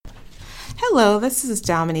Hello, this is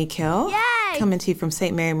Dominique Hill. Yay! Coming to you from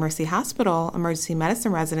St. Mary Mercy Hospital Emergency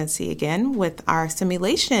Medicine Residency again with our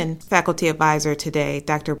simulation faculty advisor today,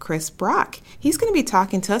 Dr. Chris Brock. He's going to be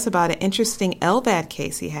talking to us about an interesting LVAD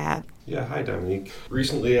case he had. Yeah, hi Dominique.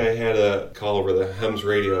 Recently I had a call over the HEMS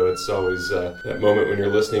radio. It's always that moment when you're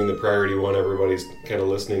listening to Priority 1, everybody's kind of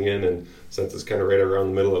listening in, and since it's kind of right around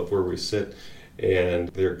the middle of where we sit, and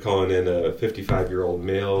they're calling in a 55-year-old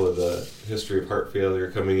male with a history of heart failure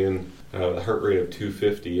coming in with a heart rate of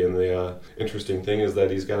 250, and the interesting thing is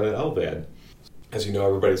that he's got an LVAD. As you know,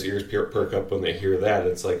 everybody's ears perk up when they hear that.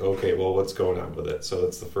 It's like, okay, well, what's going on with it? So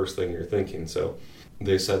that's the first thing you're thinking. So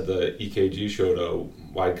they said the EKG showed a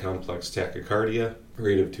wide complex tachycardia,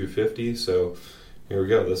 rate of 250. So here we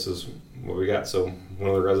go. This is what we got. So one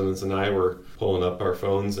of the residents and I were pulling up our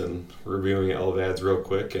phones and reviewing LVADs real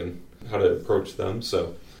quick and how to approach them.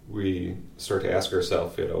 So we start to ask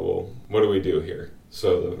ourselves, well, what do we do here?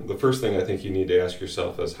 So the first thing I think you need to ask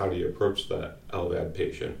yourself is, how do you approach that LVAD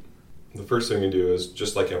patient? The first thing you do is,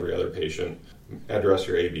 just like every other patient, address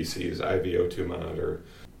your ABCs, IVO2 monitor.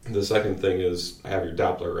 The second thing is have your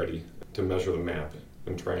Doppler ready to measure the map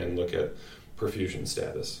and try and look at perfusion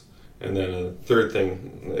status. And then a third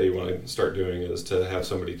thing that you want to start doing is to have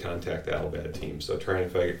somebody contact the LVAD team. So try and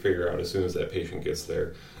figure out as soon as that patient gets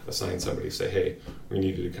there, assign somebody, say, hey, we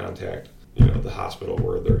need you to contact the hospital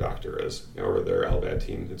where their doctor is, or their LVAD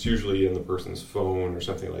team. It's usually in the person's phone or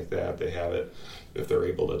something like that. They have it if they're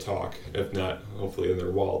able to talk. If not, hopefully in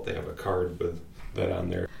their wallet they have a card with that on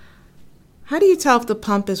there. How do you tell if the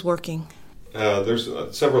pump is working? There's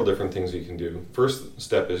several different things you can do. First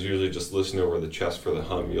step is usually just listen over the chest for the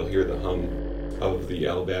hum. You'll hear the hum of the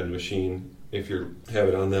LVAD machine. If you have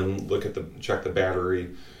it on them, check the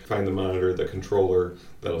battery, find the monitor, the controller.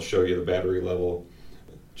 That'll show you the battery level.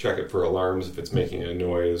 Check it for alarms if it's making a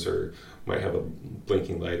noise or might have a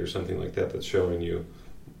blinking light or something like that that's showing you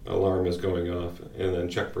alarm is going off. And then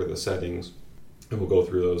check for the settings. And we'll go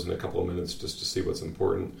through those in a couple of minutes just to see what's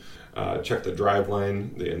important. Check the drive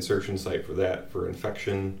line, the insertion site for that, for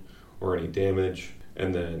infection or any damage.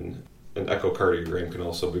 And then an echocardiogram can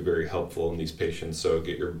also be very helpful in these patients. So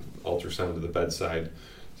get your ultrasound to the bedside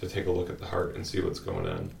to take a look at the heart and see what's going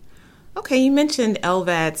on. Okay, you mentioned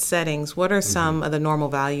LVAD settings. What are some of the normal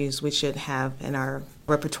values we should have in our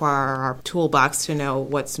repertoire or our toolbox to know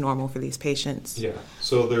what's normal for these patients? Yeah,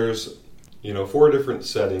 so there's 4 different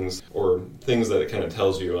settings or things that it kind of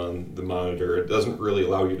tells you on the monitor. It doesn't really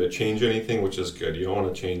allow you to change anything, which is good. You don't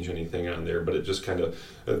want to change anything on there, but it just kind of,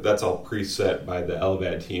 that's all preset by the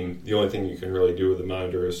LVAD team. The only thing you can really do with the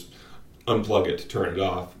monitor is unplug it to turn it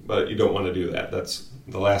off, but you don't want to do that. That's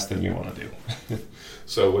the last thing you want to do.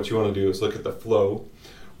 So what you want to do is look at the flow,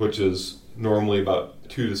 which is normally about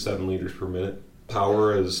 2 to 7 liters per minute.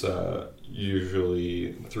 Power is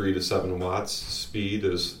usually 3 to 7 watts. Speed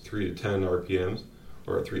is 3 to 10 RPMs,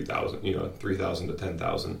 or 3,000 to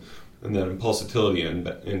 10,000. And then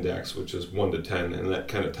pulsatility index, which is 1 to 10, and that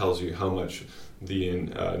kind of tells you how much the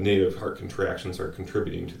native heart contractions are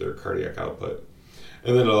contributing to their cardiac output.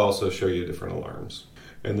 And then it'll also show you different alarms.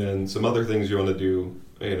 And then some other things you want to do,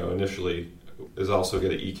 initially, is also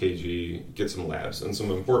get an EKG, get some labs. And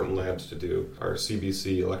some important labs to do are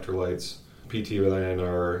CBC, electrolytes, PT with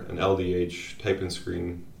INR, an LDH, type and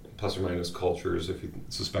screen, plus or minus cultures if you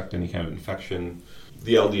suspect any kind of infection.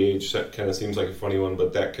 The LDH kind of seems like a funny one,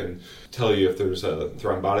 but that can tell you if there's a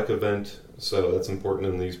thrombotic event, so that's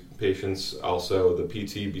important in these patients. Also the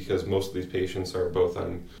PT, because most of these patients are both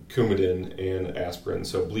on Coumadin and aspirin,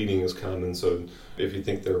 so bleeding is common. So if you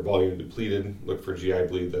think they're volume depleted, look for GI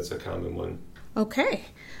bleed. That's a common one. Okay.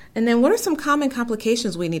 And then what are some common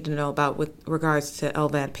complications we need to know about with regards to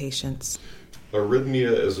LVAD patients?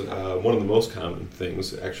 Arrhythmia is one of the most common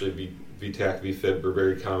things. Actually, VTAC, VFib are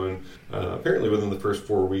very common. Apparently within the first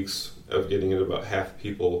 4 weeks of getting it, about half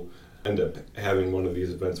people end up having one of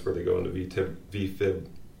these events where they go into VFib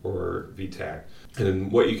or VTAC. And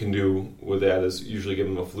what you can do with that is usually give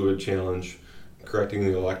them a fluid challenge, correcting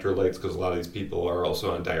the electrolytes, because a lot of these people are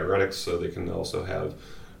also on diuretics, so they can also have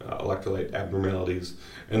electrolyte abnormalities,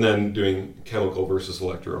 and then doing chemical versus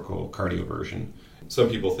electrical cardioversion. Some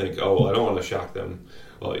people think, I don't want to shock them.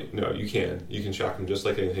 Well, no, you can. You can shock them just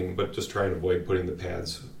like anything, but just try and avoid putting the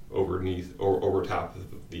pads underneath or over top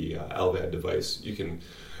of the LVAD device. You can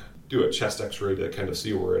do a chest x-ray to kind of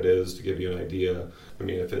see where it is, to give you an idea. I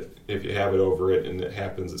mean, if you have it over it and it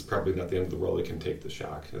happens, it's probably not the end of the world. It can take the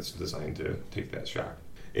shock. It's designed to take that shock.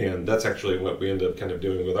 And that's actually what we end up kind of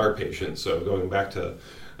doing with our patient. So going back to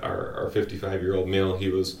our 55-year-old male, he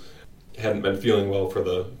hadn't been feeling well for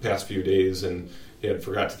the past few days, and he had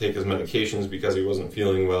forgot to take his medications because he wasn't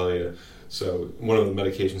feeling well. He had So one of the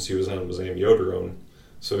medications he was on was amiodarone.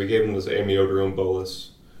 So we gave him this amiodarone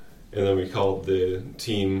bolus, and then we called the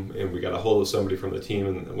team, and we got a hold of somebody from the team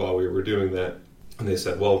and while we were doing that. And they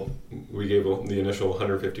said, well, we gave the initial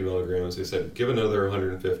 150 milligrams. They said, give another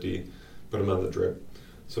 150, put him on the drip.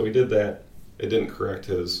 So we did that. It didn't correct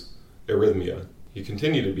his arrhythmia. He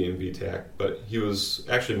continued to be in VTAC, but he was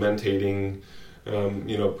actually mentating.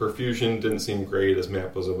 Perfusion didn't seem great. His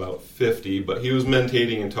MAP was about 50, but he was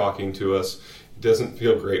mentating and talking to us. It doesn't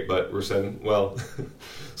feel great, but we're saying, well,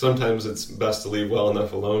 sometimes it's best to leave well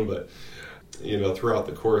enough alone. But, throughout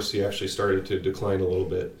the course, he actually started to decline a little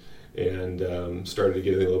bit and started to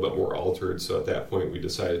get a little bit more altered. So at that point, we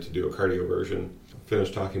decided to do a cardioversion.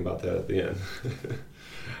 Finished talking about that at the end.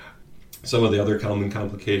 Some of the other common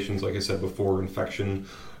complications, like I said before, infection,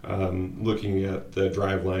 looking at the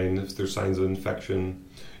driveline if there's signs of infection,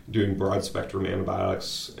 doing broad spectrum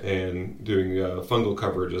antibiotics, and doing fungal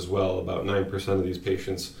coverage as well. About 9% of these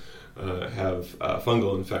patients have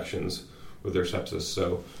fungal infections with their sepsis,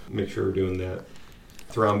 so make sure we're doing that.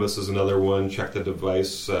 Thrombus is another one. Check the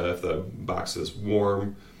device if the box is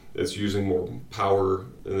warm. It's using more power,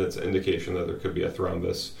 and that's an indication that there could be a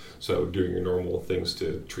thrombus. So doing your normal things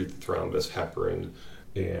to treat the thrombus, heparin,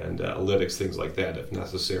 and lytics, things like that if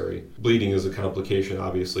necessary. Bleeding is a complication.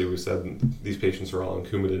 Obviously, we said these patients are all on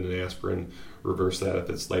Coumadin and aspirin. Reverse that if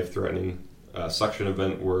it's life-threatening. Suction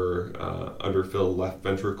event where underfilled left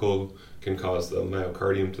ventricle can cause the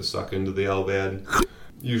myocardium to suck into the LVAD.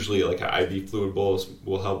 Usually like an IV fluid bolus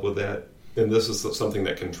will help with that. And this is something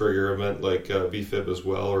that can trigger an event like VFib as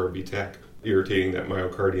well, or VTAC, irritating that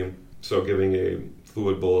myocardium. So giving a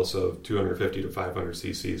fluid bolus of 250 to 500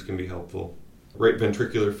 cc's can be helpful. Right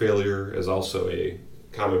ventricular failure is also a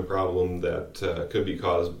common problem that could be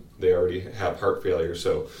caused. They already have heart failure,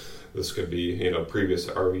 so this could be previous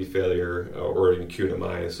RV failure or an acute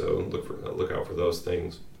MI. So look out for those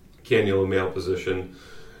things. Cannula malposition.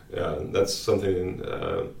 That's something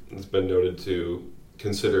that's been noted to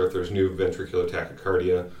consider if there's new ventricular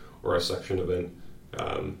tachycardia or a suction event.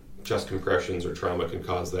 Chest compressions or trauma can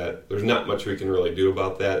cause that. There's not much we can really do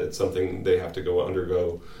about that. It's something they have to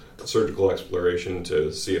undergo surgical exploration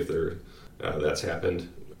to see if that's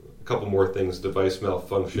happened. A couple more things. Device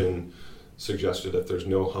malfunction suggested if there's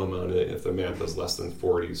no hum on it, if the MAP is less than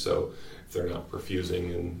 40. So if they're not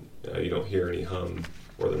perfusing and you don't hear any hum,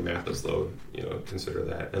 or the MAP is low, consider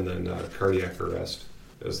that. And then cardiac arrest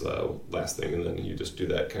is the last thing, and then you just do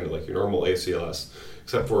that kind of like your normal ACLS,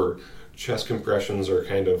 except for chest compressions are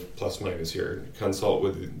kind of plus minus here. Consult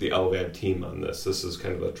with the LVAD team on this. This is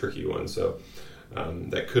kind of a tricky one, so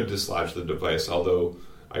that could dislodge the device, although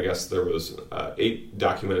I guess there was 8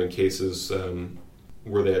 documented cases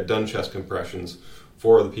where they had done chest compressions.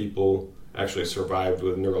 4 of the people actually survived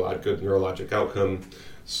with good neurologic outcome.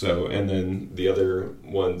 So, and then the other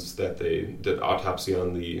ones that they did autopsy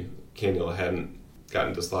on, the cannula hadn't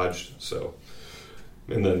gotten dislodged. So,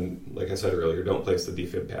 and then, like I said earlier, don't place the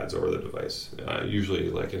defib pads over the device. Usually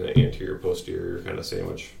like in an anterior-posterior kind of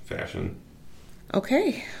sandwich fashion.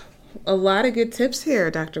 Okay. A lot of good tips here,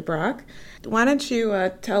 Dr. Brock. Why don't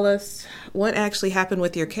you tell us what actually happened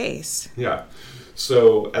with your case? Yeah.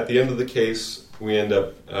 So at the end of the case, we end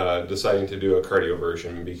up deciding to do a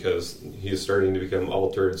cardioversion because he's starting to become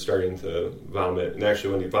altered, starting to vomit. And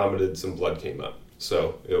actually, when he vomited, some blood came up.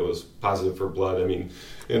 So it was positive for blood. And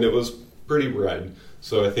it was pretty red.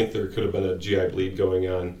 So I think there could have been a GI bleed going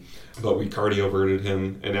on. But we cardioverted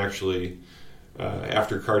him. And actually,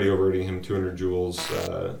 after cardioverting him 200 joules,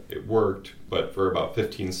 it worked. But for about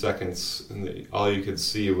 15 seconds, all you could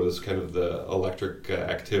see was kind of the electric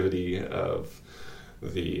activity of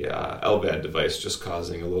the LVAD device just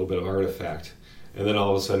causing a little bit of artifact. And then all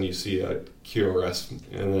of a sudden you see a QRS,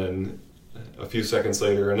 and then a few seconds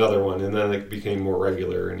later another one, and then it became more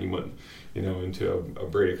regular, and he went into a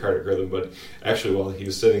bradycardic rhythm. But actually, while he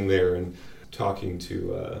was sitting there and talking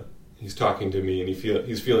to he's talking to me, and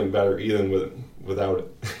he's feeling better even without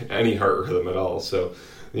any heart rhythm at all. So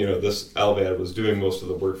this LVAD was doing most of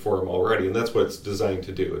the work for him already, and that's what it's designed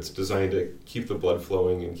to do. It's designed to keep the blood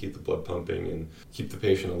flowing and keep the blood pumping and keep the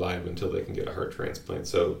patient alive until they can get a heart transplant.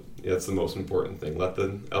 So that's the most important thing. Let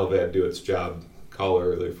the LVAD do its job. Call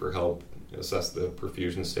early for help. Assess the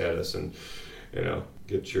perfusion status, and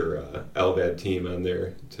get your LVAD team on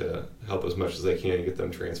there to help as much as they can and get them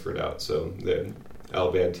transferred out. So the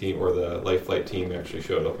LVAD team or the life flight team actually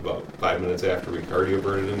showed up about 5 minutes after we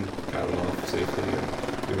cardioverted him, got him off safely,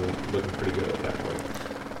 and looking pretty good at that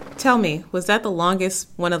point. Tell me, was that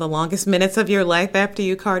one of the longest minutes of your life after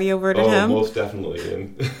you cardioverted him? Oh, most definitely.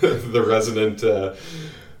 And the resident, came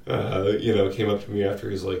up to me after.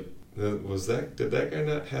 He's like, Did that guy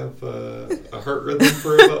not have a heart rhythm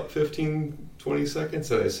for about 15, 20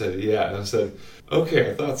 seconds? And I said, yeah. And I said,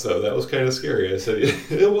 okay, I thought so. That was kind of scary. I said,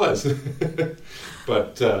 it was.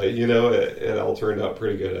 But, it all turned out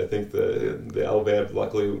pretty good. I think the LVAD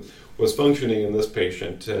luckily was functioning in this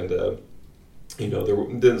patient, and, there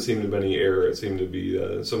didn't seem to be any error. It seemed to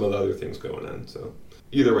be some of the other things going on. So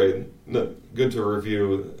either way, good to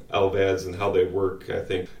review LVADs and how they work. I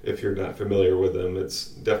think if you're not familiar with them, it's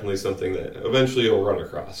definitely something that eventually you'll run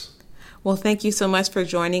across. Well, thank you so much for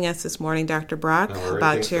joining us this morning, Dr. Brock,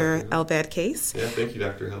 about your LVAD case. Yeah, thank you,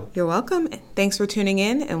 Dr. Hill. You're welcome. Thanks for tuning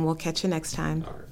in, and we'll catch you next time. All right.